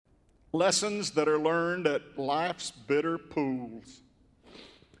Lessons that are learned at life's bitter pools.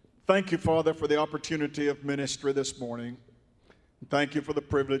 Thank you, Father, for the opportunity of ministry this morning. Thank you for the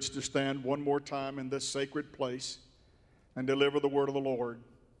privilege to stand one more time in this sacred place and deliver the word of the Lord.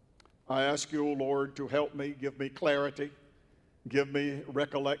 I ask you, O Lord, to help me, give me clarity, give me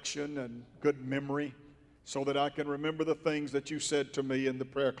recollection and good memory so that I can remember the things that you said to me in the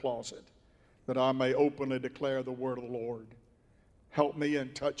prayer closet, that I may openly declare the word of the Lord. Help me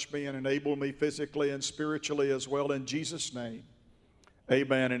and touch me and enable me physically and spiritually as well in Jesus' name.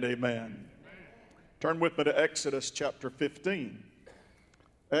 Amen and amen. Turn with me to Exodus chapter 15.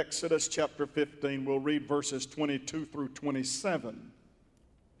 Exodus chapter 15, we'll read verses 22 through 27.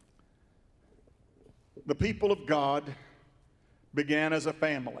 The people of God began as a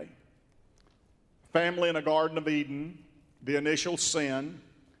family. Family in a Garden of Eden, the initial sin,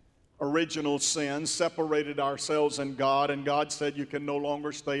 original sin, separated ourselves and God said, you can no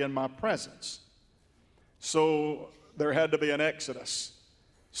longer stay in my presence. So there had to be an exodus.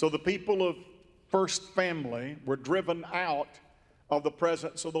 So the people of first family were driven out of the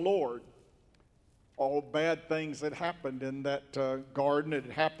presence of the Lord. All bad things that happened in that garden, it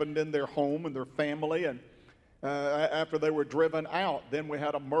happened in their home and their family, and after they were driven out, then we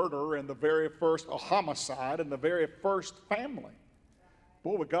had a murder in the very first, a homicide in the very first family.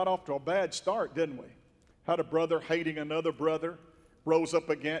 Boy, we got off to a bad start, didn't we? Had a brother hating another brother, rose up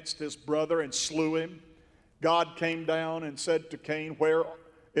against his brother and slew him. God came down and said to Cain, where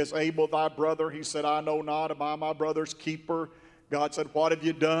is Abel thy brother? He said, I know not, am I my brother's keeper? God said, what have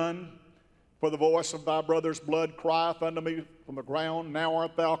you done? For the voice of thy brother's blood crieth unto me from the ground. Now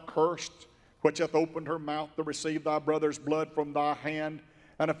art thou cursed, which hath opened her mouth to receive thy brother's blood from thy hand.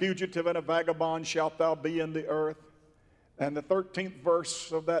 And a fugitive and a vagabond shalt thou be in the earth. And the 13th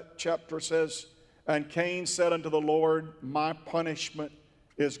verse of that chapter says, and Cain said unto the Lord, my punishment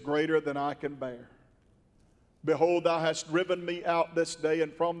is greater than I can bear. Behold, thou hast driven me out this day,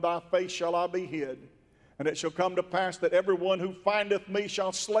 and from thy face shall I be hid. And it shall come to pass that every one who findeth me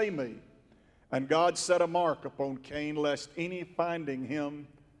shall slay me. And God set a mark upon Cain, lest any finding him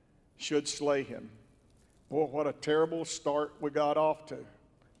should slay him. Boy, what a terrible start we got off to.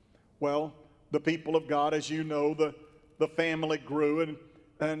 Well, the people of God, as you know, the family grew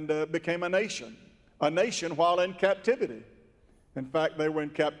and became a nation while in captivity. In fact, they were in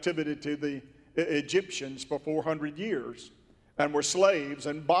captivity to the Egyptians for 400 years and were slaves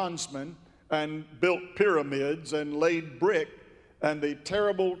and bondsmen and built pyramids and laid brick, and the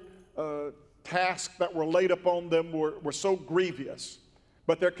terrible tasks that were laid upon them were so grievous.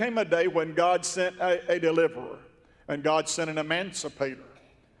 But there came a day when God sent a deliverer, and God sent an emancipator,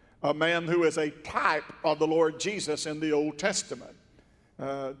 a man who is a type of the Lord Jesus in the Old Testament.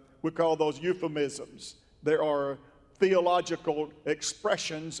 We call those euphemisms. There are theological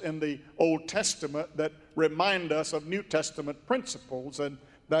expressions in the Old Testament that remind us of New Testament principles, and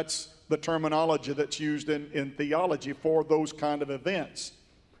that's the terminology that's used in theology for those kind of events.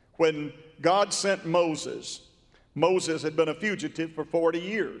 When God sent Moses, Moses had been a fugitive for 40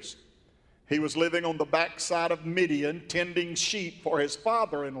 years. He was living on the backside of Midian, tending sheep for his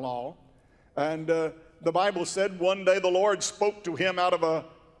father-in-law. And the Bible said one day the Lord spoke to him out of a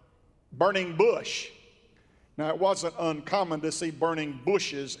burning bush. Now, it wasn't uncommon to see burning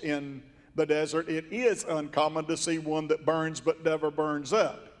bushes in the desert. It is uncommon to see one that burns but never burns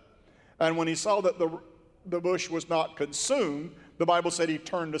up. And when he saw that the bush was not consumed, the Bible said he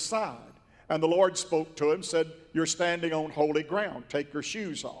turned aside. And the Lord spoke to him, said, you're standing on holy ground. Take your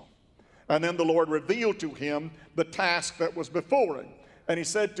shoes off. And then the Lord revealed to him the task that was before him. And he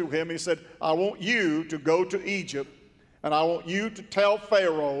said to him, he said, I want you to go to Egypt, and I want you to tell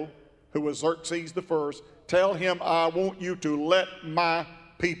Pharaoh, who was Xerxes the first, tell him I want you to let my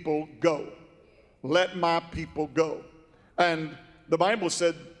people go. Let my people go. And the Bible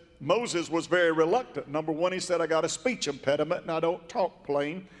said Moses was very reluctant. Number one, he said, I got a speech impediment, and I don't talk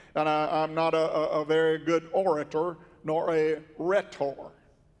plain, and I'm not a very good orator, nor a rhetor.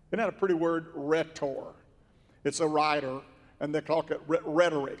 Isn't that a pretty word, rhetor? It's a writer, and they call it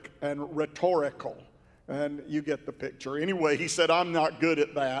rhetoric and rhetorical, and you get the picture. Anyway, he said, I'm not good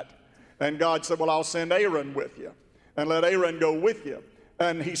at that. And God said, well, I'll send Aaron with you, and let Aaron go with you.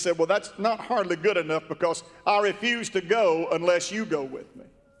 And he said, well, that's not hardly good enough, because I refuse to go unless you go with me.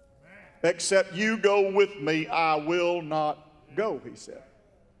 Except you go with me, I will not go, he said.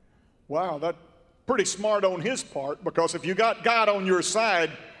 Wow, that's pretty smart on his part, because if you got God on your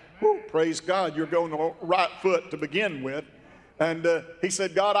side, whew, praise God, you're going the right foot to begin with. And he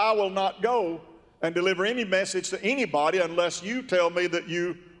said, God, I will not go and deliver any message to anybody unless you tell me that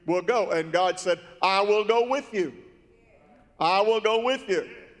you will go. And God said, I will go with you. I will go with you.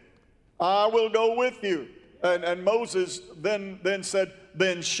 I will go with you. And Moses then said,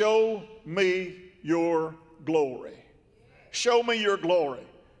 then show me your glory. Show me your glory.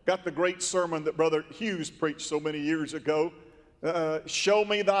 Got the great sermon that Brother Hughes preached so many years ago. Show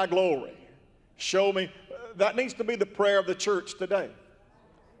me thy glory. Show me. That needs to be the prayer of the church today.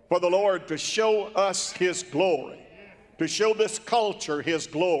 For the Lord to show us his glory. To show this culture his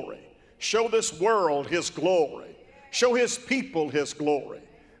glory. Show this world his glory. Show his people his glory.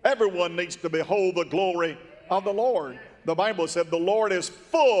 Everyone needs to behold the glory of the Lord. The Bible said the Lord is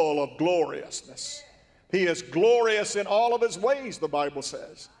full of gloriousness. He is glorious in all of his ways, the Bible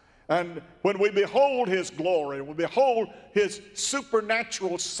says. And when we behold his glory, we behold his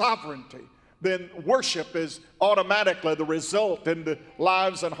supernatural sovereignty, then worship is automatically the result in the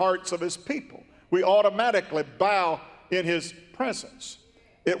lives and hearts of his people. We automatically bow in his presence.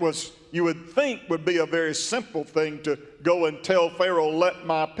 It was, you would think, would be a very simple thing to go and tell Pharaoh, let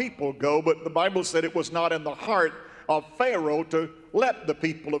my people go, but the Bible said it was not in the heart of Pharaoh to let the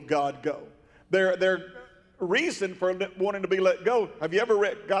people of God go. Their reason for wanting to be let go, have you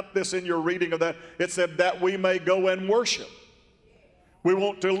ever got this in your reading of that? It said that we may go and worship. We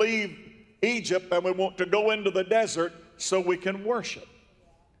want to leave Egypt and we want to go into the desert so we can worship.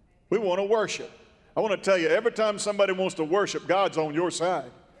 We want to worship. I want to tell you, every time somebody wants to worship, God's on your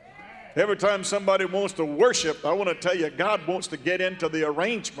side. Every time somebody wants to worship, I want to tell you, God wants to get into the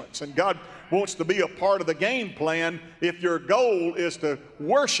arrangements and God wants to be a part of the game plan. If your goal is to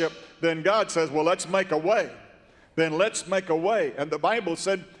worship, then God says, well, let's make a way. Then let's make a way. And the Bible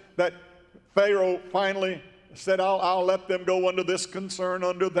said that Pharaoh finally said, I'll let them go under this concern,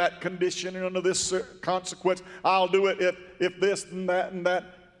 under that condition, and under this consequence. I'll do it if this and that and that.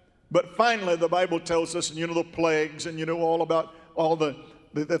 But finally, the Bible tells us, and you know the plagues, and you know all about all the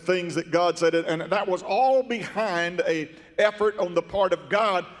things that God said, and that was all behind an effort on the part of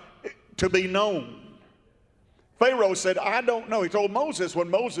God to be known. Pharaoh said, I don't know. He told Moses, when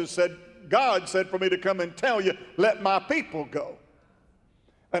Moses said, God said for me to come and tell you, let my people go.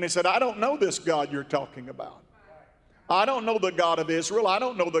 And he said, I don't know this God you're talking about. I don't know the God of Israel. I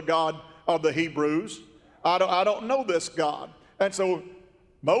don't know the God of the Hebrews. I don't know this God. And so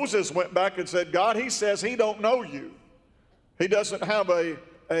Moses went back and said, God, he says he don't know you. He doesn't have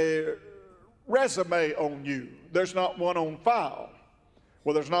a resume on you. There's not one on file.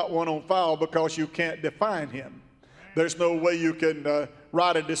 Well, there's not one on file because you can't define him. There's no way you can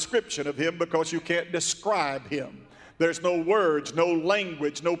write a description of him because you can't describe him. There's no words, no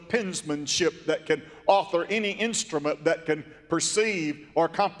language, no penmanship that can author any instrument that can perceive or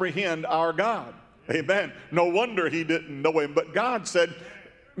comprehend our God. Amen. No wonder he didn't know him. But God said,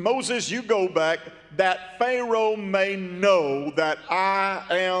 Moses, you go back that Pharaoh may know that I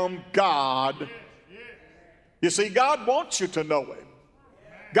am God. You see, God wants you to know him.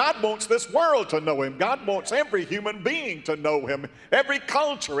 God wants this world to know him. God wants every human being to know him. Every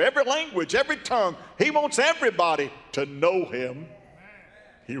culture, every language, every tongue. He wants everybody to know him.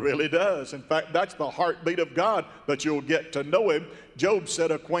 He really does. In fact, that's the heartbeat of God, that you'll get to know him. Job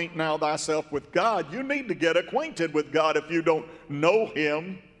said, acquaint now thyself with God. You need to get acquainted with God if you don't know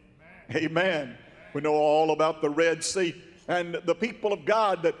him. Amen. We know all about the Red Sea. And the people of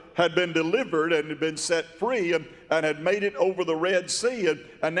God that had been delivered and had been set free and had made it over the Red Sea.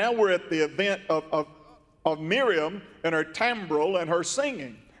 And now we're at the event of Miriam and her timbrel and her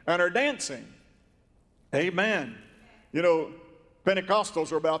singing and her dancing. Amen. You know,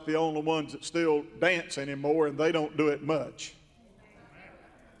 Pentecostals are about the only ones that still dance anymore, and they don't do it much.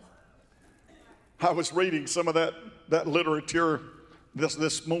 I was reading some of that literature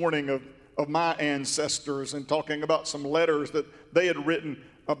this morning of my ancestors and talking about some letters that they had written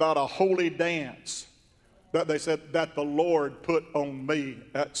about a holy dance that they said that the Lord put on me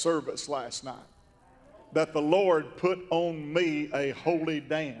at service last night. That the Lord put on me a holy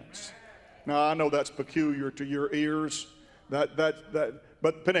dance. Now, I know that's peculiar to your ears, but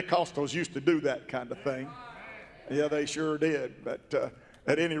Pentecostals used to do that kind of thing. Yeah, they sure did. But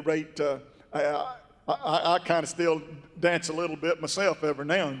at any rate, I kind of still dance a little bit myself every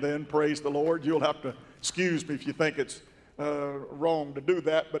now and then, praise the Lord. You'll have to excuse me if you think it's wrong to do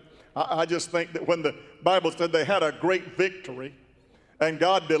that, but I just think that when the Bible said they had a great victory and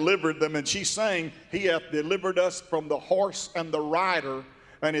God delivered them, and she sang, he hath delivered us from the horse and the rider,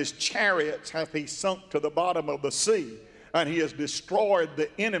 and his chariots hath he sunk to the bottom of the sea, and he has destroyed the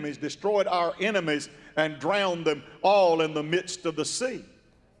enemies, destroyed our enemies, and drowned them all in the midst of the sea.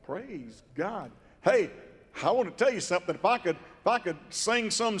 Praise God. Hey, I want to tell you something. If I could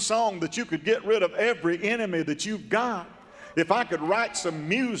sing some song that you could get rid of every enemy that you've got, if I could write some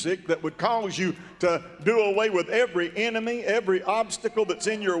music that would cause you to do away with every enemy, every obstacle that's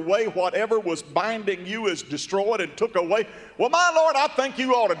in your way, whatever was binding you is destroyed and took away, well, my Lord, I think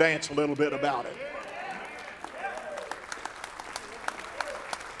you ought to dance a little bit about it.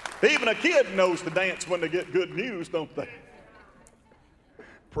 Even a kid knows to dance when they get good news, don't they?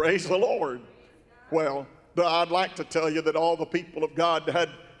 Praise the Lord. Well, I'd like to tell you that all the people of God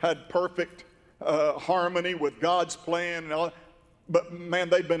had perfect harmony with God's plan and all. But man,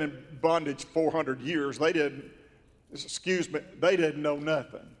 they've been in bondage 400 years. They didn't know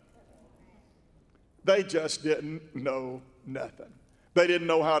nothing. They just didn't know nothing. They didn't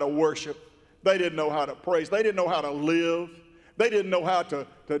know how to worship. They didn't know how to praise. They didn't know how to live. They didn't know how to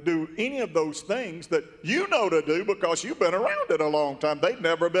do any of those things that you know to do because you've been around it a long time. They'd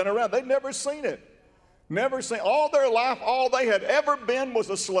never been around. They'd never seen it. Never seen. All their life, all they had ever been was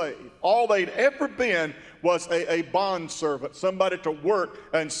a slave. All they'd ever been was a bondservant, somebody to work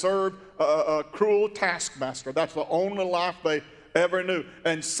and serve a cruel taskmaster. That's the only life they ever knew.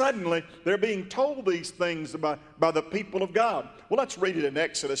 And suddenly, they're being told these things by the people of God. Well, let's read it in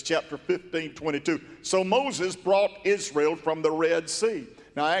Exodus chapter 15, 22. So Moses brought Israel from the Red Sea.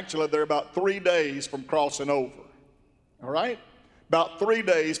 Now, actually, they're about 3 days from crossing over. All right? About 3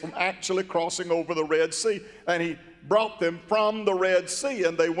 days from actually crossing over the Red Sea. And he brought them from the Red Sea,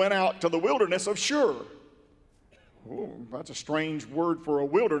 and they went out to the wilderness of Shur. Oh, that's a strange word for a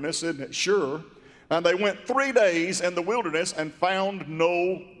wilderness, isn't it? Shur. And they went 3 days in the wilderness and found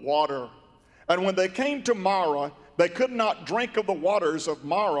no water. And when they came to Marah, they could not drink of the waters of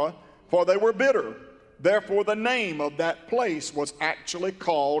Marah, for they were bitter. Therefore, the name of that place was actually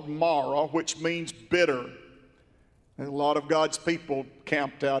called Marah, which means bitter. And a lot of God's people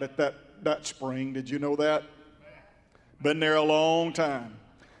camped out at that spring. Did you know that? Been there a long time.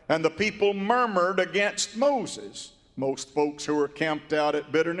 And the people murmured against Moses. Most folks who are camped out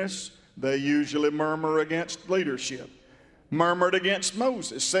at bitterness, they usually murmur against leadership. Murmured against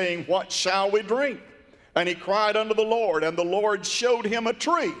Moses, saying, "What shall we drink?" And he cried unto the Lord, and the Lord showed him a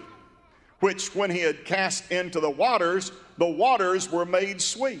tree, which when he had cast into the waters were made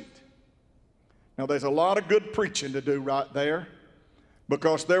sweet. Now there's a lot of good preaching to do right there,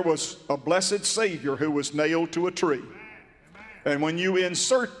 because there was a blessed Savior who was nailed to a tree. And when you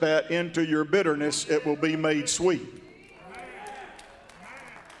insert that into your bitterness, it will be made sweet.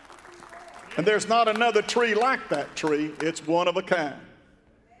 And there's not another tree like that tree. It's one of a kind.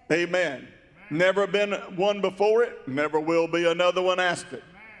 Amen. Never been one before it. Never will be another one after it.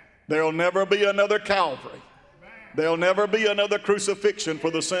 There'll never be another Calvary. There'll never be another crucifixion for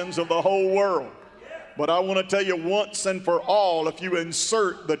the sins of the whole world. But I want to tell you once and for all, if you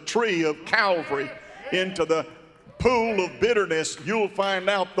insert the tree of Calvary into the pool of bitterness, you'll find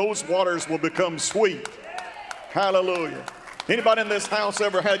out those waters will become sweet. Hallelujah. Anybody in this house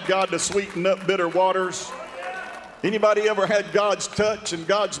ever had God to sweeten up bitter waters? Anybody ever had God's touch and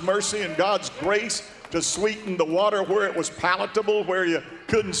God's mercy and God's grace to sweeten the water where it was palatable, where you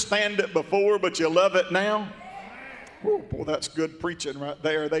couldn't stand it before, but you love it now? Oh, boy, that's good preaching right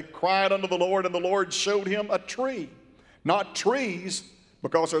there. They cried unto the Lord, and the Lord showed him a tree. Not trees,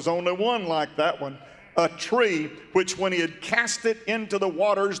 because there's only one like that one. A tree, which when he had cast it into the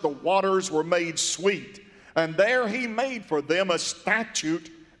waters were made sweet. And there he made for them a statute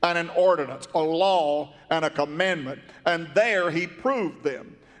and an ordinance, a law and a commandment. And there he proved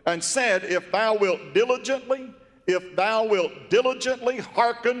them and said, if thou wilt diligently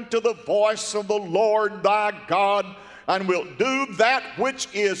hearken to the voice of the Lord thy God, and wilt do that which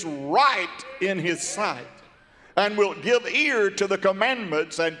is right in his sight, and wilt give ear to the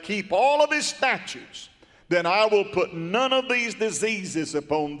commandments and keep all of his statutes, then I will put none of these diseases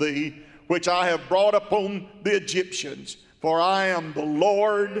upon thee, which I have brought upon the Egyptians, for I am the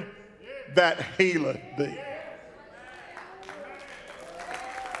Lord that healeth thee.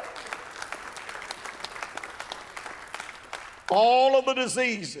 All of the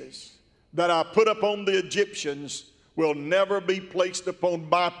diseases that I put upon the Egyptians will never be placed upon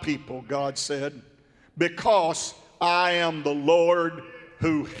my people, God said, because I am the Lord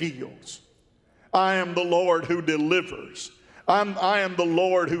who heals. I am the Lord who delivers. I am the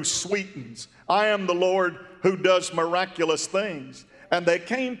Lord who sweetens. I am the Lord who does miraculous things. And they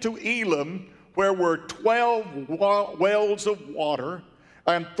came to Elim, where were 12 wells of water,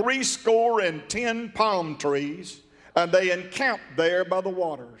 and 70 palm trees, and they encamped there by the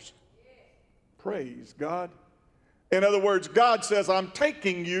waters. Praise God. In other words, God says, I'm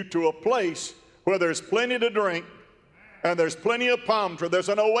taking you to a place where there's plenty to drink, and there's plenty of palm trees. There's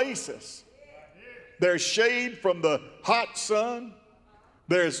an oasis. There's shade from the hot sun.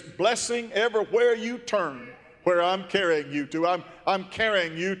 There's blessing everywhere you turn. where I'm carrying you to. I'm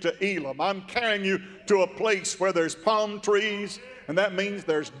carrying you to Elim. I'm carrying you to a place where there's palm trees, and that means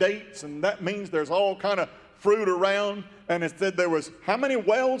there's dates, and that means there's all kind of fruit around. And it said there was how many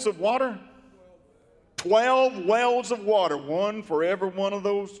wells of water? 12 wells of water, one for every one of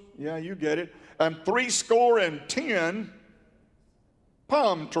those. Yeah, you get it. And 70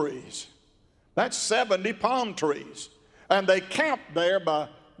 palm trees. That's 70 palm trees. And they camped there by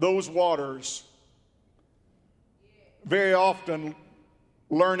those waters, very often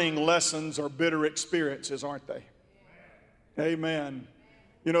learning lessons or bitter experiences, aren't they? Amen.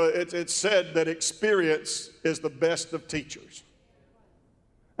 You know, it's said that experience is the best of teachers.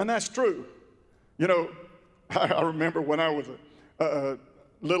 And that's true. You know, I remember when I was a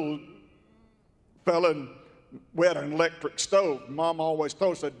little fella and we had an electric stove. Mom always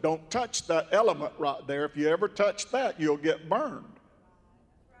told us, said, don't touch that element right there. If you ever touch that, you'll get burned.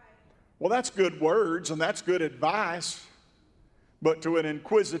 Well, that's good words and that's good advice. But to an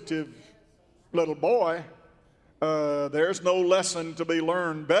inquisitive little boy, there's no lesson to be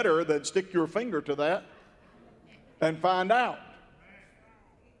learned better than stick your finger to that and find out.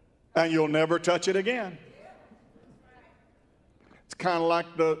 And you'll never touch it again. It's kind of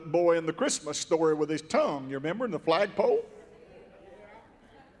like the boy in the Christmas story with his tongue. You remember in the flagpole?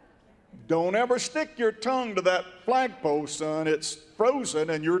 Don't ever stick your tongue to that flagpole, son. It's frozen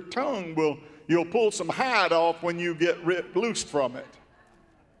and your tongue you'll pull some hide off when you get loose from it.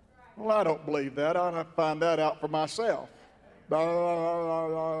 Well, I don't believe that. I'll find that out for myself.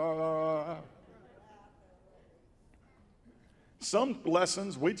 Some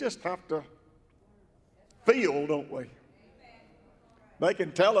lessons we just have to feel, don't we? They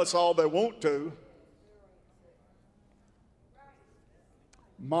can tell us all they want to.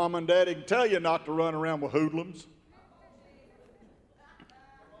 Mom and Daddy can tell you not to run around with hoodlums.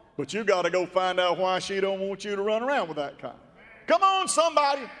 But you got to go find out why she don't want you to run around with that kind. Come on,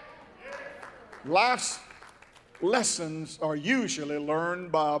 somebody. Life's lessons are usually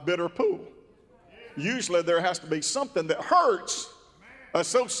learned by a bitter pool. Usually there has to be something that hurts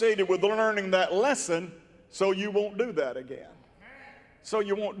associated with learning that lesson so you won't do that again. So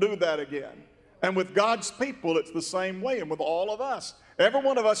you won't do that again. And with God's people, it's the same way. And with all of us, every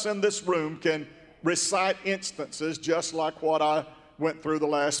one of us in this room can recite instances just like what I went through the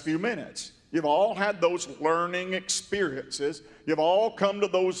last few minutes. You've all had those learning experiences. You've all come to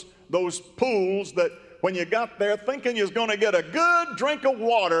those pools that when you got there thinking you was going to get a good drink of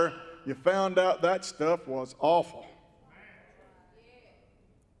water, you found out that stuff was awful.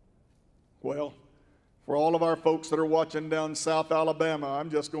 Well, for all of our folks that are watching down South Alabama, I'm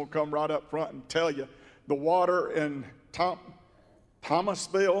just going to come right up front and tell you, the water in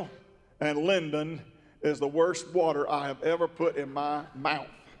Thomasville and Linden is the worst water I have ever put in my mouth.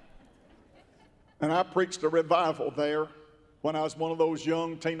 And I preached a revival there when I was one of those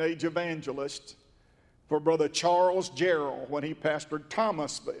young teenage evangelists for Brother Charles Gerald when he pastored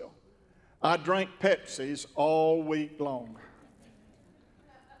Thomasville. I drank Pepsis all week long.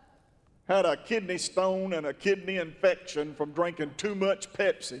 Had a kidney stone and a kidney infection from drinking too much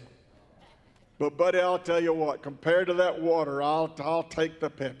Pepsi. But buddy, I'll tell you what, compared to that water, I'll take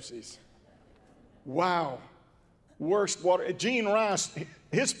the Pepsis. Wow. Worst water. Gene Rice,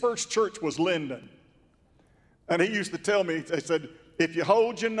 his first church was Linden. And he used to tell me, he said, if you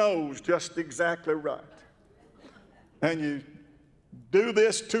hold your nose just exactly right, and you do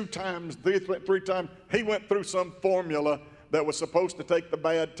this 2 times, 3 times, he went through some formula that was supposed to take the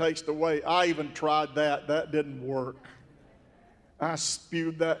bad taste away. I even tried that. That didn't work. I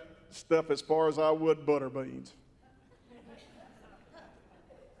spewed that stuff as far as I would butter beans.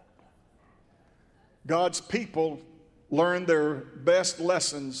 God's people learn their best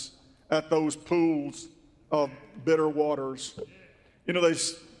lessons at those pools of bitter waters. You know,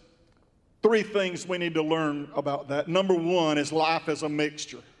 there's 3 things we need to learn about that. Number 1 is life is a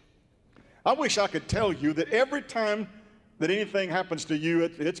mixture. I wish I could tell you that every time that anything happens to you,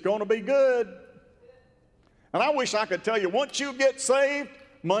 it's going to be good. And I wish I could tell you, once you get saved,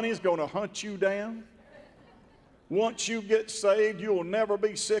 money's going to hunt you down. Once you get saved, you'll never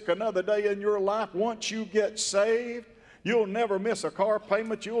be sick another day in your life. Once you get saved, you'll never miss a car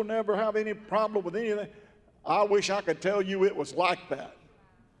payment. You'll never have any problem with anything. I wish I could tell you it was like that.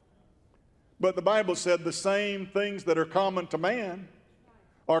 But the Bible said the same things that are common to man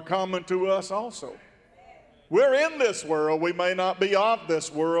are common to us also. We're in this world. We may not be of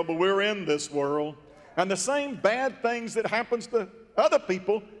this world, but we're in this world. And the same bad things that happens to other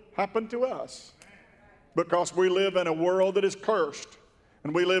people happen to us. Because we live in a world that is cursed.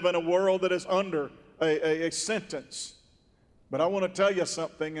 And we live in a world that is under a sentence. But I want to tell you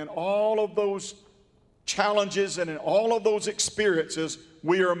something. In all of those challenges and in all of those experiences,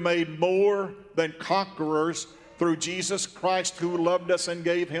 we are made more than conquerors through Jesus Christ who loved us and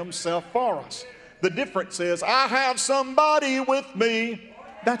gave himself for us. The difference is, I have somebody with me.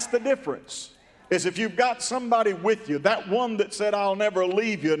 That's the difference. Is if you've got somebody with you, that one that said, I'll never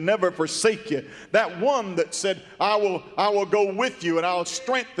leave you, never forsake you, that one that said, I will go with you and I'll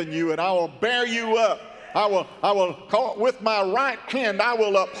strengthen you and I will bear you up. I will call with my right hand, I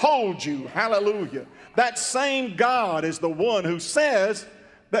will uphold you. Hallelujah. That same God is the one who says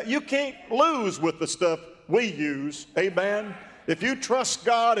that you can't lose with the stuff we use. Amen. If you trust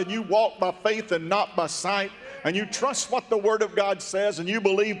God and you walk by faith and not by sight, and you trust what the Word of God says and you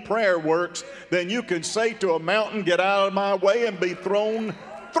believe prayer works, then you can say to a mountain, get out of my way and be thrown.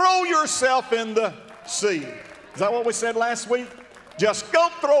 Throw yourself in the sea. Is that what we said last week? Just go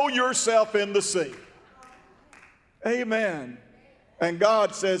throw yourself in the sea. Amen. And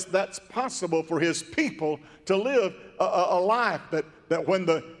God says that's possible for his people to live a life that when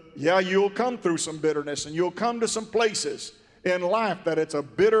you'll come through some bitterness and you'll come to some places in life that it's a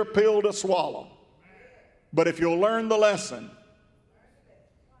bitter pill to swallow. But if you'll learn the lesson,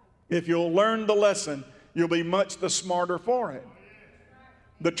 you'll be much the smarter for it.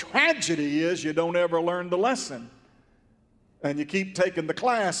 The tragedy is you don't ever learn the lesson. And you keep taking the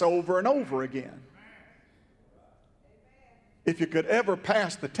class over and over again. If you could ever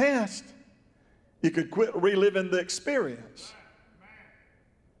pass the test, you could quit reliving the experience.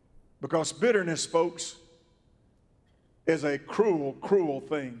 Because bitterness, folks, is a cruel, cruel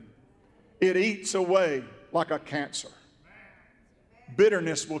thing. It eats away like a cancer.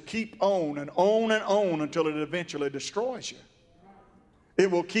 Bitterness will keep on and on and on until it eventually destroys you.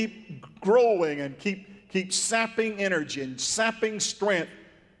 It will keep growing and keep sapping energy and sapping strength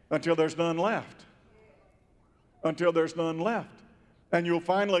until there's none left. Until there's none left. And you'll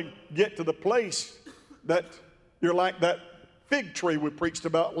finally get to the place that you're like that fig tree we preached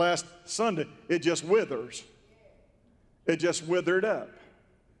about last Sunday. It just withers. It just withered up.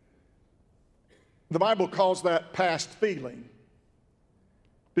 The Bible calls that past feeling.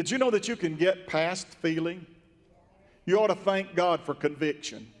 Did you know that you can get past feeling? You ought to thank God for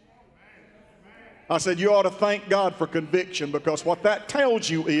conviction. I said you ought to thank God for conviction, because what that tells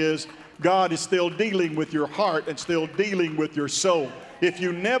you is God is still dealing with your heart and still dealing with your soul. If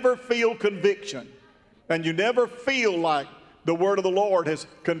you never feel conviction and you never feel like the word of the Lord has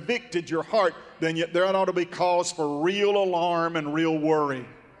convicted your heart, then there ought to be cause for real alarm and real worry.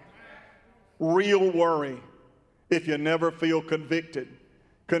 Real worry if you never feel convicted.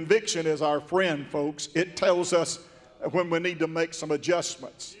 Conviction is our friend, folks. It tells us when we need to make some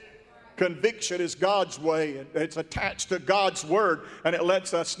adjustments. Conviction is God's way. It's attached to God's word, and it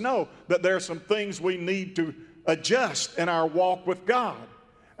lets us know that there are some things we need to adjust in our walk with God.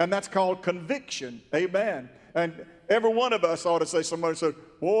 And that's called conviction. Amen. And every one of us ought to say, somebody said,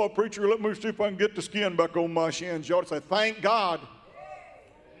 "Well, preacher, let me see if I can get the skin back on my shins." You ought to say, "Thank God.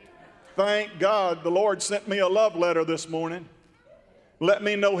 Thank God the Lord sent me a love letter this morning. Let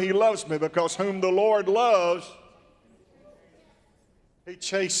me know he loves me, because whom the Lord loves, he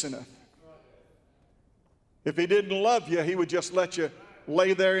chasteneth." If he didn't love you, he would just let you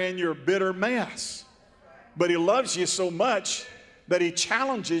lay there in your bitter mess. But he loves you so much that he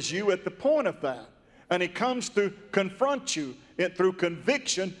challenges you at the point of that. And he comes to confront you through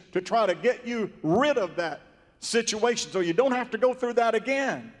conviction to try to get you rid of that situation so you don't have to go through that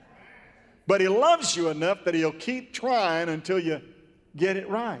again. But he loves you enough that he'll keep trying until you get it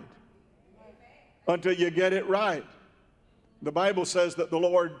right. Until you get it right. The Bible says that the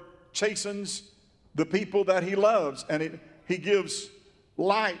Lord chastens the people that he loves, and he gives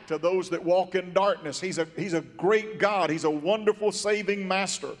light to those that walk in darkness. He's a great God. He's a wonderful saving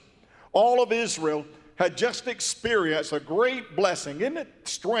master. All of Israel had just experienced a great blessing. Isn't it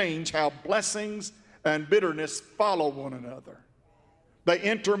strange how blessings and bitterness follow one another? They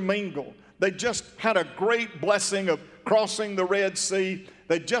intermingle. They just had a great blessing of crossing the Red Sea.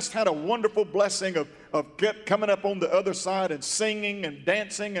 They just had a wonderful blessing of coming up on the other side and singing and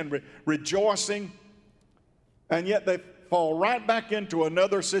dancing and rejoicing. And yet they fall right back into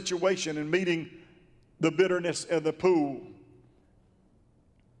another situation and meeting the bitterness in the pool.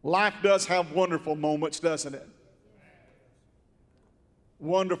 Life does have wonderful moments, doesn't it?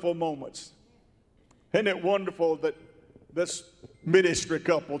 Wonderful moments. Isn't it wonderful that this ministry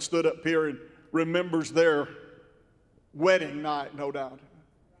couple stood up here and remembers their wedding night, no doubt.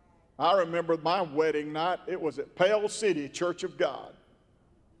 I remember my wedding night. It was at Pale City Church of God.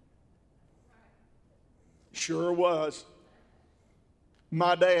 Sure was.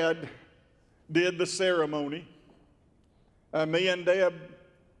 My dad did the ceremony, and me and Deb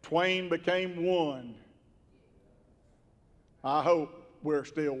Twain became one. I hope we're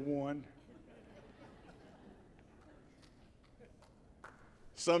still one.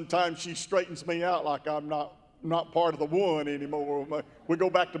 Sometimes she straightens me out like I'm not part of the one anymore. We go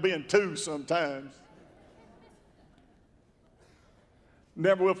back to being two sometimes.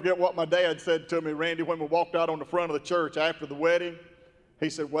 Never will forget what my dad said to me, Randy, when we walked out on the front of the church after the wedding. He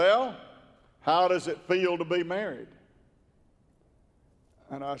said, well, how does it feel to be married?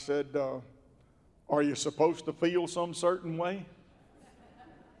 And I said, are you supposed to feel some certain way?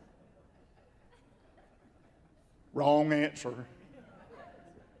 Wrong answer.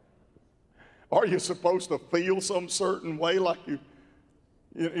 Are you supposed to feel some certain way like you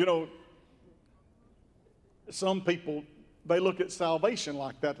know, some people, they look at salvation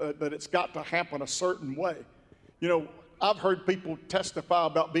like that it's got to happen a certain way. You know, I've heard people testify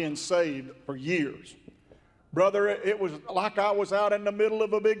about being saved for years. Brother, it was like I was out in the middle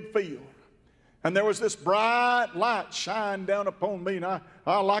of a big field. And there was this bright light shine down upon me. And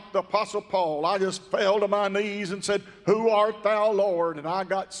I like the Apostle Paul, I just fell to my knees and said, who art thou, Lord? And I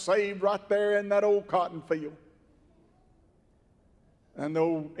got saved right there in that old cotton field. And the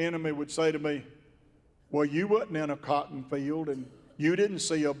old enemy would say to me, well, you wasn't in a cotton field and you didn't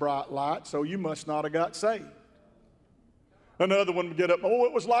see a bright light, so you must not have got saved. Another one would get up, oh,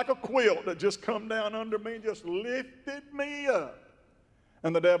 it was like a quilt that just come down under me and just lifted me up.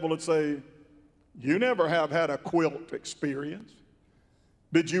 And the devil would say, you never have had a quilt experience.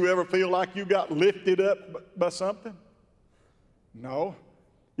 Did you ever feel like you got lifted up by something? No.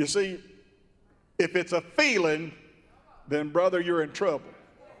 You see, if it's a feeling, then brother, you're in trouble.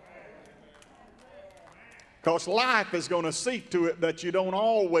 Because life is going to see to it that you don't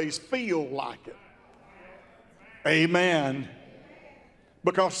always feel like it. Amen.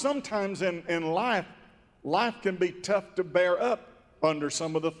 Because sometimes in life can be tough to bear up under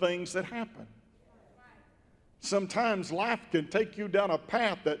some of the things that happen. Sometimes life can take you down a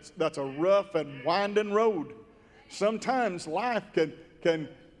path that's a rough and winding road. Sometimes life can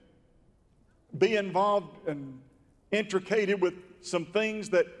be involved and intricated with some things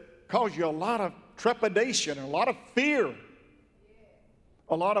that cause you a lot of trepidation and a lot of fear.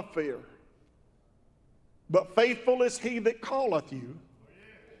 A lot of fear. But faithful is he that calleth you.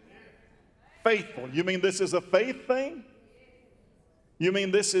 Faithful. You mean this is a faith thing? You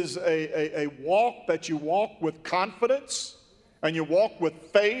mean this is a walk that you walk with confidence and you walk with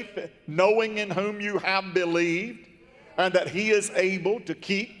faith, knowing in whom you have believed and that he is able to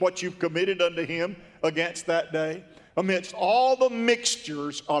keep what you've committed unto him against that day? Amidst all the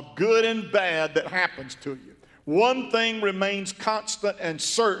mixtures of good and bad that happens to you, one thing remains constant and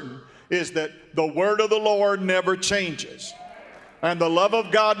certain, is that the word of the Lord never changes. And the love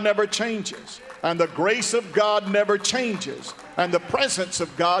of God never changes. And the grace of God never changes. And the presence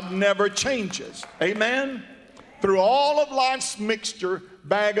of God never changes. Amen? Through all of life's mixture,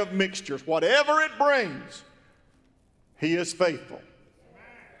 bag of mixtures, whatever it brings, he is faithful.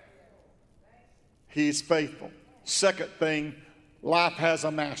 He's faithful. Second thing, life has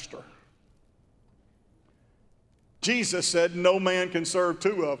a master. Jesus said no man can serve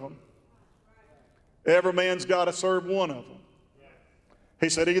two of them. Every man's got to serve one of them. He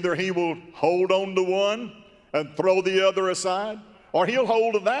said either he will hold on to one and throw the other aside, or he'll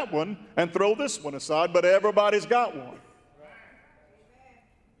hold to that one and throw this one aside, but everybody's got one.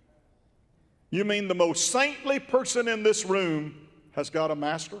 You mean the most saintly person in this room has got a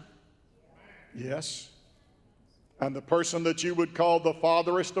master? Yes. And the person that you would call the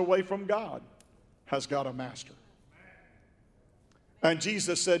farthest away from God has got a master. And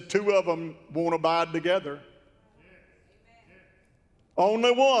Jesus said two of them won't abide together.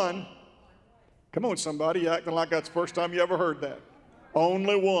 Only one. Come on, somebody, you're acting like that's the first time you ever heard that.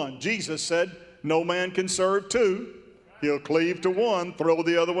 Only one. Jesus said no man can serve two. He'll cleave to one, throw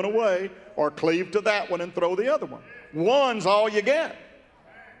the other one away, or cleave to that one and throw the other one. One's all you get.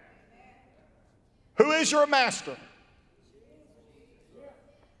 Who is your master?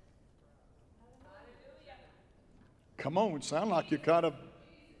 Come on, sound like you're kind of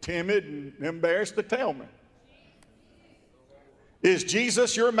timid and embarrassed to tell me. Is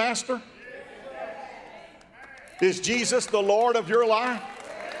Jesus your master? Is Jesus the Lord of your life?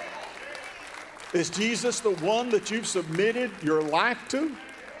 Is Jesus the one that you've submitted your life to?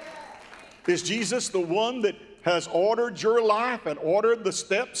 Is Jesus the one that has ordered your life and ordered the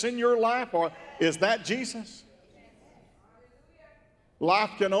steps in your life? Or is that Jesus?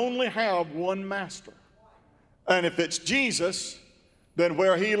 Life can only have one master. And if it's Jesus, then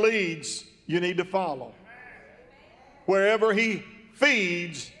where he leads, you need to follow. Wherever he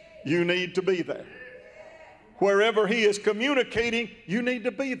feeds, you need to be there. Wherever he is communicating, you need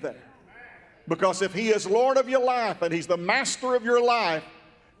to be there. Because if He is Lord of your life and He's the master of your life,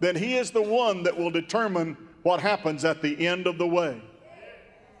 then He is the one that will determine what happens at the end of the way.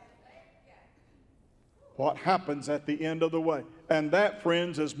 What happens at the end of the way. And that,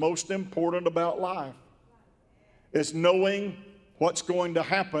 friends, is most important about life. Is knowing what's going to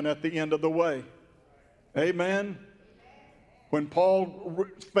happen at the end of the way. Amen? When Paul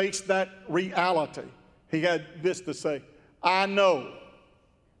faced that reality, he had this to say, I know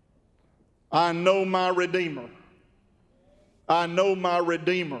my Redeemer. I know my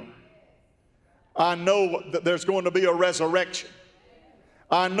Redeemer. I know that there's going to be a resurrection.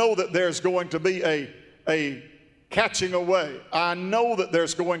 I know that there's going to be a catching away. I know that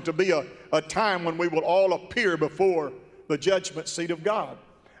there's going to be a time when we will all appear before the judgment seat of God.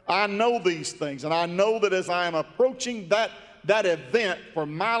 I know these things, and I know that as I am approaching that event for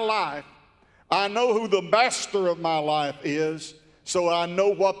my life, I know who the master of my life is, so I know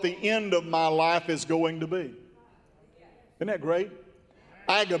what the end of my life is going to be. Isn't that great?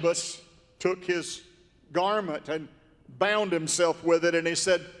 Agabus took his garment and bound himself with it, and he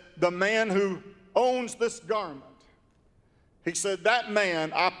said, the man who owns this garment, he said, that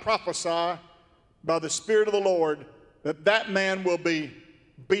man, I prophesy by the Spirit of the Lord, that man will be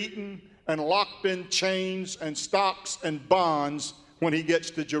beaten and locked in chains and stocks and bonds when he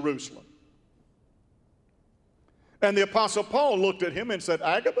gets to Jerusalem. And the Apostle Paul looked at him and said,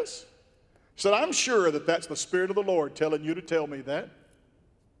 Agabus, said, I'm sure that that's the Spirit of the Lord telling you to tell me that.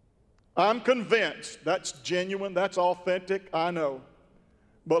 I'm convinced that's genuine, that's authentic, I know.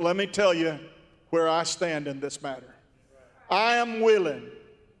 But let me tell you where I stand in this matter. I am willing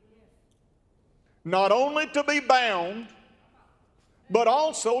not only to be bound, but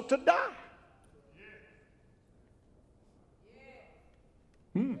also to die.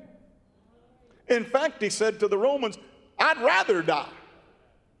 In fact, he said to the Romans, I'd rather die.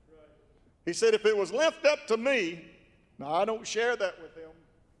 He said, if it was left up to me, now I don't share that with him.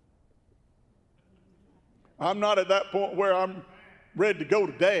 I'm not at that point where I'm ready to go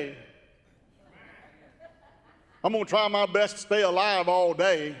today. I'm going to try my best to stay alive all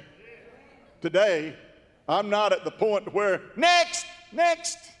day. Today, I'm not at the point where, next.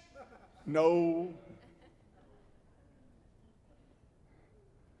 No.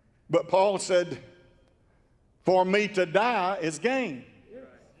 But Paul said, for me to die is gain.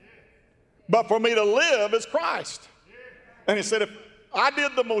 But for me to live is Christ. And he said, if I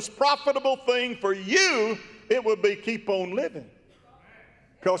did the most profitable thing for you, it would be keep on living.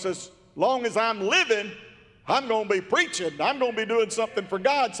 Because as long as I'm living, I'm going to be preaching. I'm going to be doing something for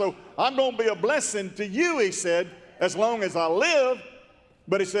God. So I'm going to be a blessing to you, he said, as long as I live.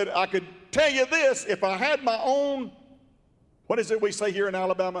 But he said, I could tell you this, if I had my own, what is it we say here in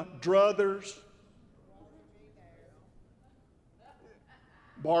Alabama? Druthers.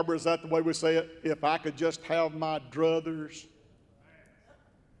 Barbara, is that the way we say it? If I could just have my druthers.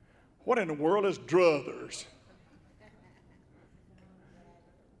 What in the world is druthers?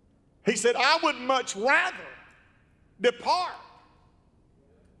 He said, I would much rather depart.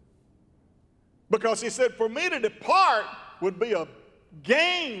 Because he said, for me to depart would be a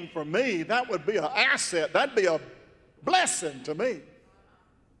gain for me. That would be an asset. That'd be a blessing to me.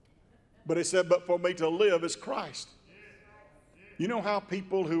 But he said, but for me to live is Christ. You know how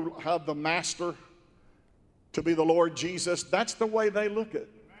people who have the master to be the Lord Jesus, that's the way they look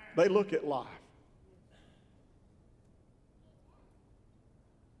at life.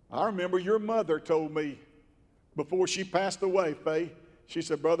 I remember your mother told me before she passed away, Faye, she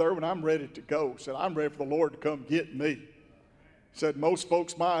said, Brother Irwin, I'm ready to go. Said, I'm ready for the Lord to come get me. Said, most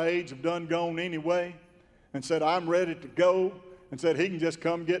folks my age have done gone anyway. And said, I'm ready to go. And said, he can just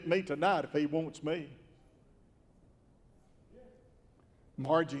come get me tonight if he wants me.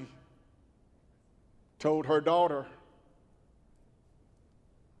 Margie told her daughter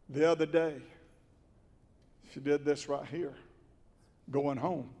the other day, she did this right here, going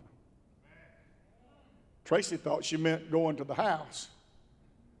home. Tracy thought she meant going to the house.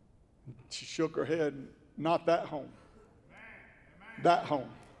 She shook her head, not that home. That home.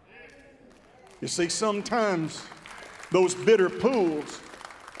 You see, sometimes those bitter pools,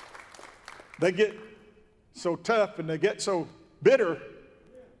 they get so tough and they get so bitter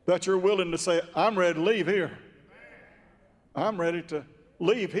that you're willing to say, I'm ready to leave here. I'm ready to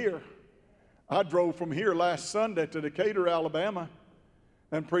leave here. I drove from here last Sunday to Decatur, Alabama,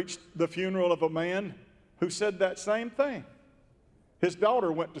 and preached the funeral of a man who said that same thing. His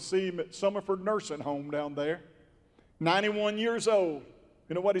daughter went to see him at Summerford Nursing Home down there, 91 years old.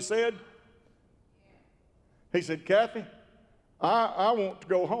 You know what he said? He said, Kathy, I want to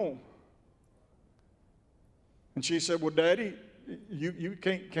go home. And she said, well, Daddy, you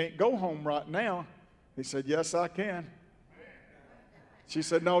can't go home right now. He said, yes, I can. She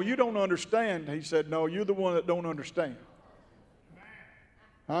said, no, you don't understand. He said, no, you're the one that don't understand.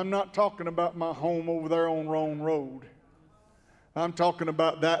 I'm not talking about my home over there on Roan Road. I'm talking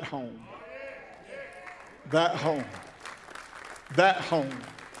about that home. That home. That home.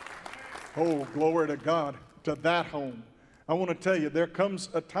 Oh, glory to God, to that home. I want to tell you, there comes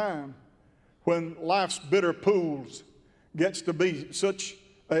a time when life's bitter pools gets to be such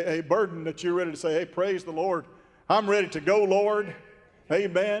a burden that you're ready to say, hey, praise the Lord. I'm ready to go, Lord.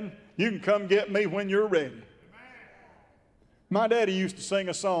 Amen. You can come get me when you're ready. My daddy used to sing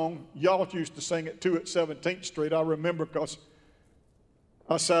a song. Y'all used to sing it too at 17th Street. I remember because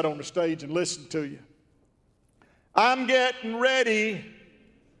I sat on the stage and listened to you. I'm getting ready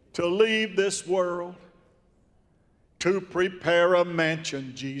to leave this world to prepare a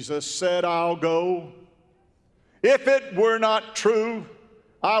mansion. Jesus said, I'll go. If it were not true,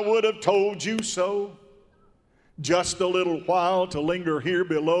 I would have told you so. Just a little while to linger here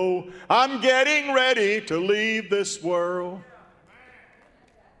below. I'm getting ready to leave this world.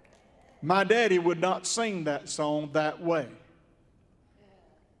 My daddy would not sing that song that way.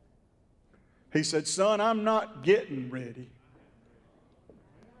 He said, son, I'm not getting ready.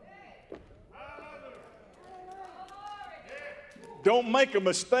 Don't make a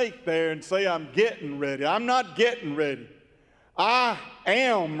mistake there and say I'm getting ready. I'm not getting ready. I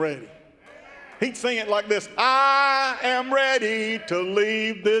am ready. He'd sing it like this. I am ready to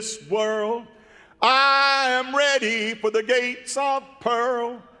leave this world. I am ready for the gates of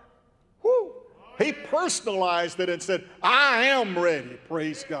pearl. Woo. He personalized it and said, I am ready.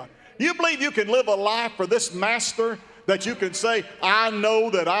 Praise God. You believe you can live a life for this master that you can say, I know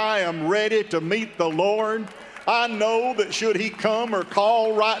that I am ready to meet the Lord. I know that should he come or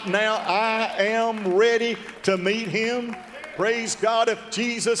call right now, I am ready to meet him. Praise God. If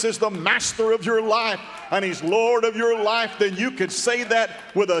Jesus is the master of your life and he's Lord of your life, then you can say that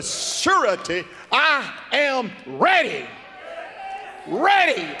with a surety. I am ready.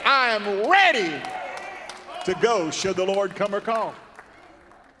 Ready. I am ready to go should the Lord come or call.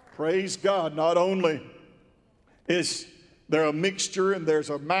 Praise God. Not only is there a mixture and there's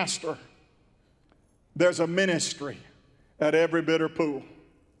a master, there's a ministry at every bitter pool.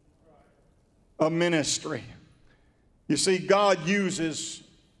 A ministry. You see, God uses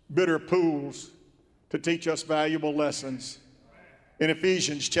bitter pools to teach us valuable lessons. In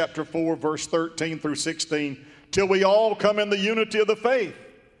Ephesians chapter 4, verse 13 through 16, till we all come in the unity of the faith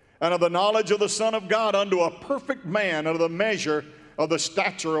and of the knowledge of the Son of God unto a perfect man, unto the measure of the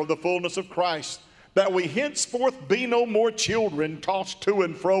stature of the fullness of Christ, that we henceforth be no more children, tossed to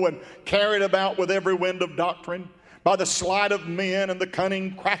and fro and carried about with every wind of doctrine, by the sleight of men and the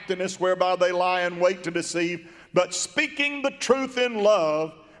cunning craftiness whereby they lie in wait to deceive, but speaking the truth in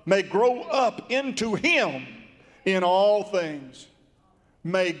love may grow up into him in all things.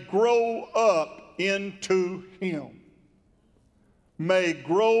 May grow up into him. May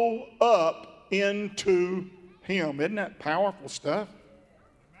grow up into him. Isn't that powerful stuff?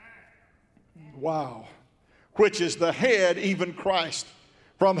 Wow. Which is the head, even Christ,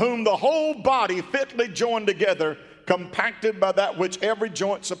 from whom the whole body fitly joined together, compacted by that which every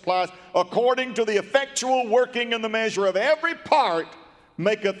joint supplies, according to the effectual working in the measure of every part,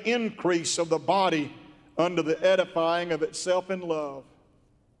 maketh increase of the body unto the edifying of itself in love.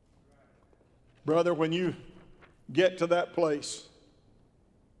 Brother, when you get to that place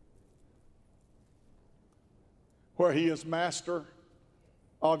where he is master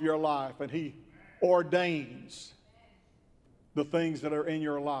of your life and he ordains the things that are in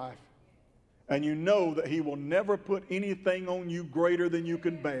your life, and you know that he will never put anything on you greater than you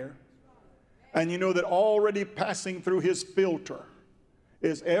can bear, and you know that already passing through his filter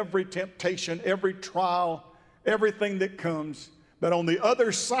is every temptation, every trial, everything that comes, that on the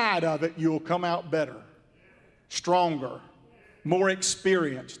other side of it you'll come out better, stronger, more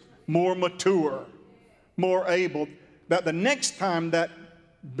experienced, more mature, more able, that the next time that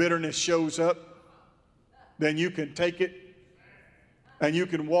bitterness shows up, then you can take it and you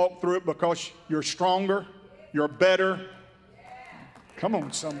can walk through it because you're stronger, you're better. Come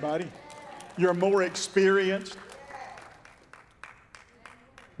on, somebody. You're more experienced.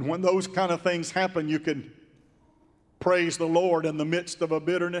 And when those kind of things happen, you can praise the Lord in the midst of a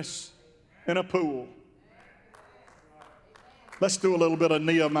bitterness in a pool. Let's do a little bit of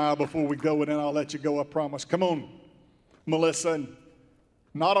Nehemiah before we go, and then I'll let you go, I promise. Come on, Melissa, and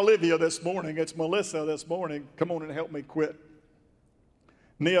not Olivia this morning, it's Melissa this morning. Come on and help me quit.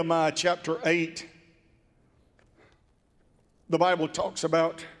 Nehemiah chapter 8. The Bible talks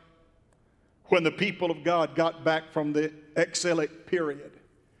about when the people of God got back from the exilic period,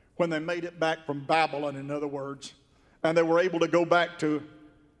 when they made it back from Babylon, in other words, and they were able to go back to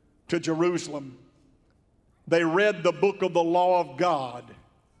Jerusalem. They read the book of the law of God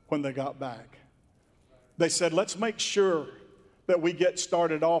when they got back. They said, let's make sure that we get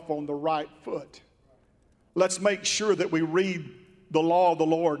started off on the right foot. Let's make sure that we read the law of the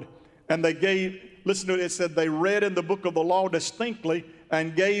Lord. And they gave, listen to it, it said they read in the book of the law distinctly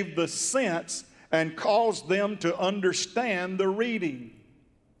and gave the sense and caused them to understand the reading.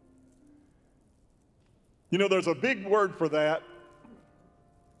 You know, there's a big word for that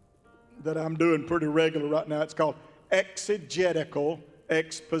I'm doing pretty regular right now. It's called exegetical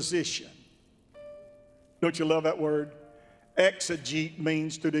exposition. Don't you love that word? Exegete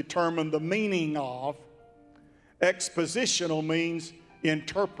means to determine the meaning of. Expositional means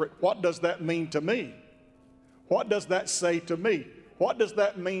interpret. What does that mean to me? What does that say to me? What does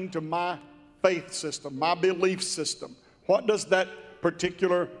that mean to my faith system, my belief system? What does that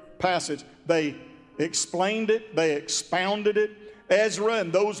particular passage? They explained it, they expounded it. Ezra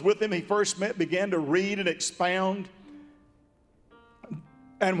and those with him he first met began to read and expound.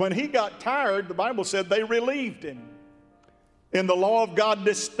 And when he got tired, the Bible said they relieved him. In the law of God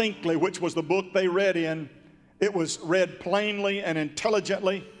distinctly, which was the book they read in, it was read plainly and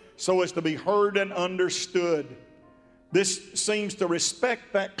intelligently so as to be heard and understood. This seems to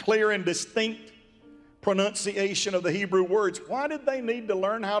respect that clear and distinct pronunciation of the Hebrew words. Why did they need to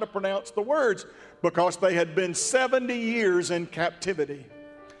learn how to pronounce the words? Because they had been 70 years in captivity.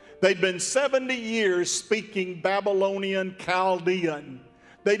 They'd been 70 years speaking Babylonian Chaldean.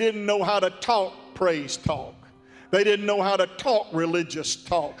 They didn't know how to talk praise talk. They didn't know how to talk religious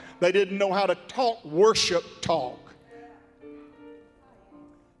talk. They didn't know how to talk worship talk.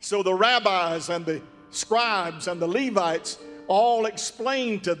 So the rabbis and the scribes and the Levites all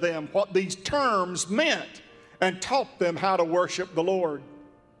explained to them what these terms meant and taught them how to worship the Lord.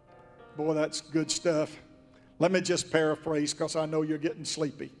 Boy, that's good stuff. Let me just paraphrase because I know you're getting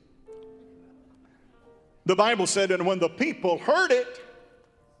sleepy. The Bible said, and when the people heard it,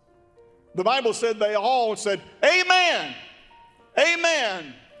 the Bible said they all said, amen,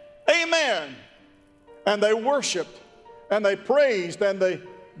 amen, amen. And they worshiped and they praised and they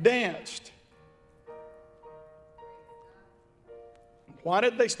danced. Why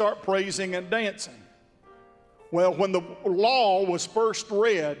did they start praising and dancing? Well, when the law was first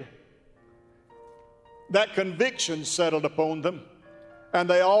read, that conviction settled upon them, and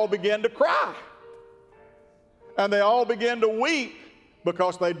they all began to cry. And they all began to weep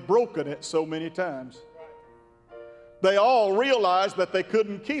because they'd broken it so many times. They all realized that they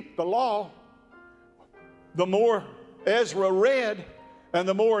couldn't keep the law. The more Ezra read and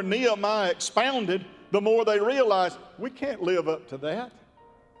the more Nehemiah expounded, the more they realized, we can't live up to that.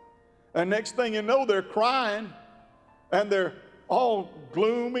 And next thing you know, they're crying and they're all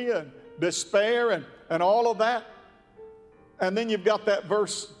gloomy and despair and all of that. And then you've got that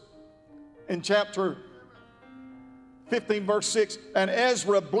verse in chapter 15, verse 6. And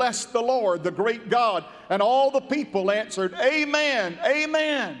Ezra blessed the Lord, the great God. And all the people answered, amen,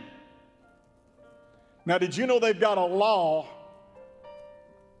 amen. Now, did you know they've got a law?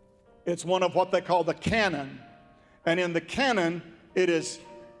 It's one of what they call the canon. And in the canon, it is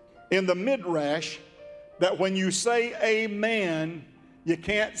in the midrash that when you say amen, you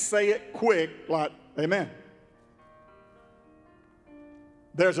can't say it quick like amen.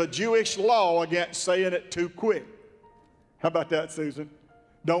 There's a Jewish law against saying it too quick. How about that, Susan?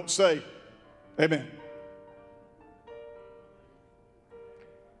 Don't say amen.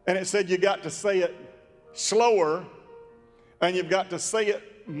 And it said you got to say it slower, and you've got to say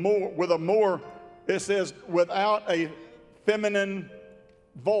it more with a more, it says, without a feminine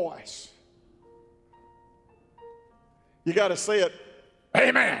voice. You got to say it,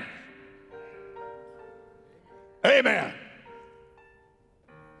 amen. Amen.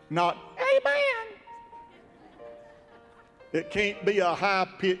 Not amen. It can't be a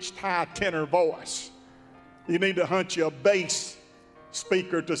high-pitched, high-tenor voice. You need to hunt you a bass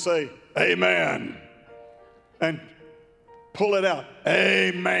speaker to say, amen. And pull it out,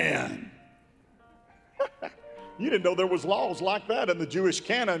 amen. You didn't know there was laws like that in the Jewish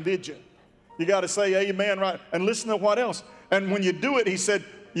canon, did you? You got to say amen, right? And listen to what else. And when you do it, he said,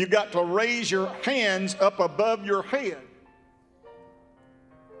 you got to raise your hands up above your head.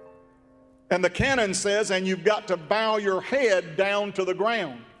 And the canon says, and you've got to bow your head down to the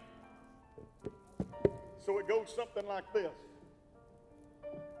ground. So it goes something like this.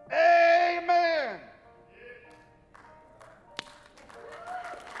 Amen.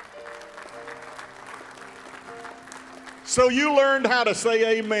 So you learned how to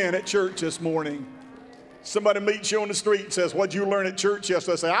say amen at church this morning. Somebody meets you on the street and says, what'd you learn at church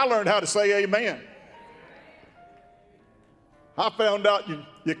yesterday? I say, I learned how to say amen. I found out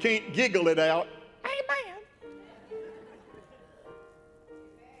you can't giggle it out. Amen.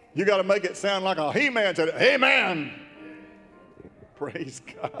 You got to make it sound like a he-man said, amen. Praise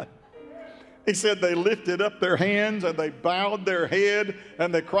God. He said they lifted up their hands and they bowed their head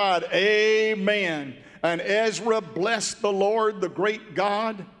and they cried, amen. And Ezra blessed the Lord, the great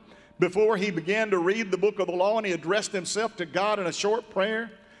God. Before he began to read the book of the law, and he addressed himself to God in a short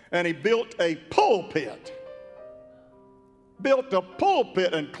prayer, and he built a pulpit. Built a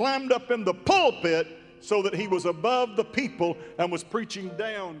pulpit and climbed up in the pulpit so that he was above the people and was preaching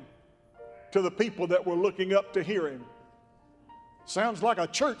down to the people that were looking up to hear him. Sounds like a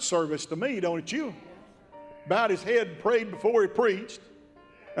church service to me, don't you? Bowed his head, prayed before he preached,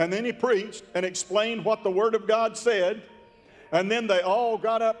 and then he preached and explained what the Word of God said. And then they all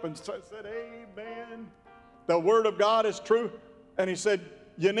got up and said, amen. The Word of God is true. And he said,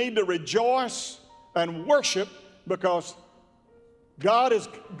 you need to rejoice and worship because God is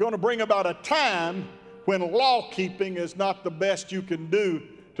going to bring about a time when law keeping is not the best you can do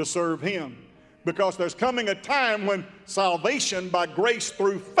to serve him. Because there's coming a time when salvation by grace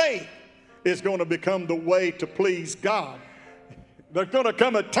through faith is going to become the way to please God. There's going to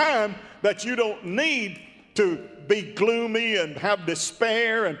come a time that you don't need to be gloomy and have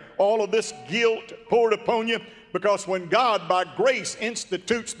despair and all of this guilt poured upon you, because when God by grace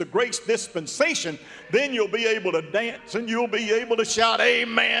institutes the grace dispensation, then you'll be able to dance and you'll be able to shout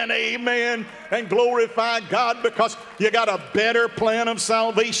amen, amen, and glorify God, because you got a better plan of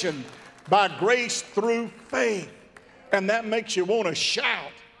salvation by grace through faith. And that makes you want to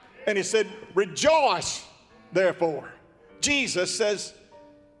shout. And he said, rejoice therefore. Jesus says,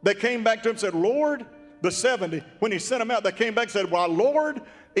 they came back to him and said, Lord, the 70, when he sent them out, they came back and said, why, Lord,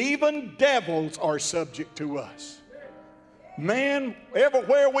 even devils are subject to us. Man,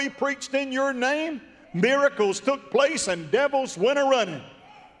 everywhere we preached in your name, miracles took place and devils went a-running.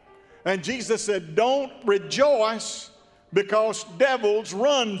 And Jesus said, don't rejoice because devils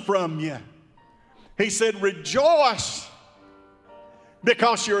run from you. He said, rejoice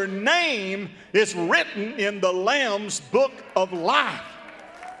because your name is written in the Lamb's book of life.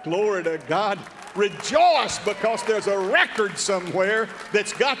 Glory to God. Rejoice because there's a record somewhere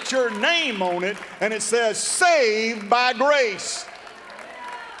that's got your name on it, and it says saved by grace.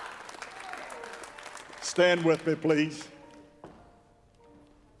 Stand with me, please.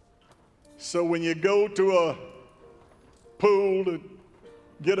 So when you go to a pool to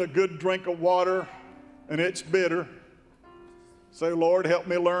get a good drink of water and it's bitter, say, Lord, help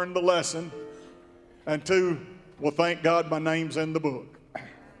me learn the lesson. And two, well, thank God my name's in the book.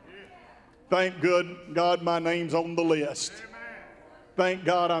 Thank God my name's on the list. Thank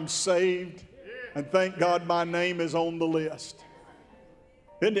God I'm saved. And thank God my name is on the list.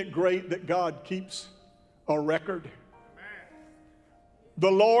 Isn't it great that God keeps a record?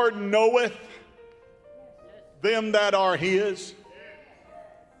 The Lord knoweth them that are his.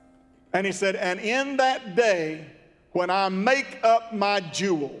 And he said, and in that day when I make up my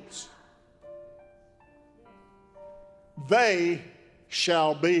jewels, they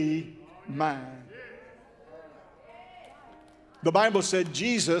shall be mine. The Bible said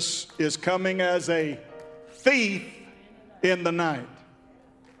Jesus is coming as a thief in the night.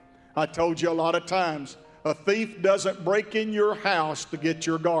 I told you a lot of times, a thief doesn't break in your house to get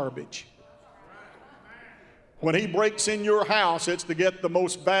your garbage. When he breaks in your house, it's to get the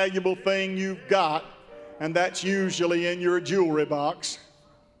most valuable thing you've got, and that's usually in your jewelry box.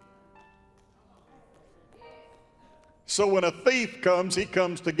 So when a thief comes, he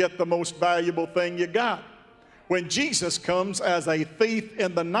comes to get the most valuable thing you got. When Jesus comes as a thief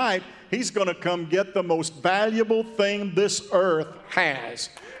in the night, he's going to come get the most valuable thing this earth has.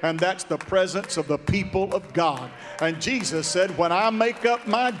 And that's the presence of the people of God. And Jesus said, when I make up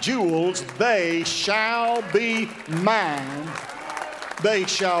my jewels, they shall be mine. They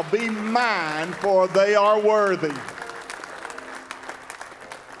shall be mine, for they are worthy.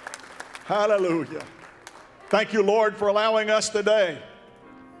 Hallelujah. Thank you, Lord, for allowing us today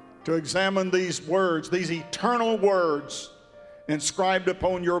to examine these words, these eternal words inscribed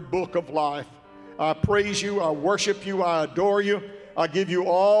upon your book of life. I praise you, I worship you, I adore you. I give you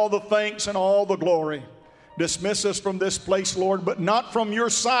all the thanks and all the glory. Dismiss us from this place, Lord, but not from your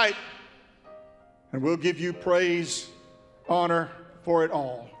sight. And we'll give you praise, honor for it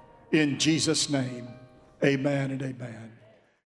all. In Jesus' name, amen and amen.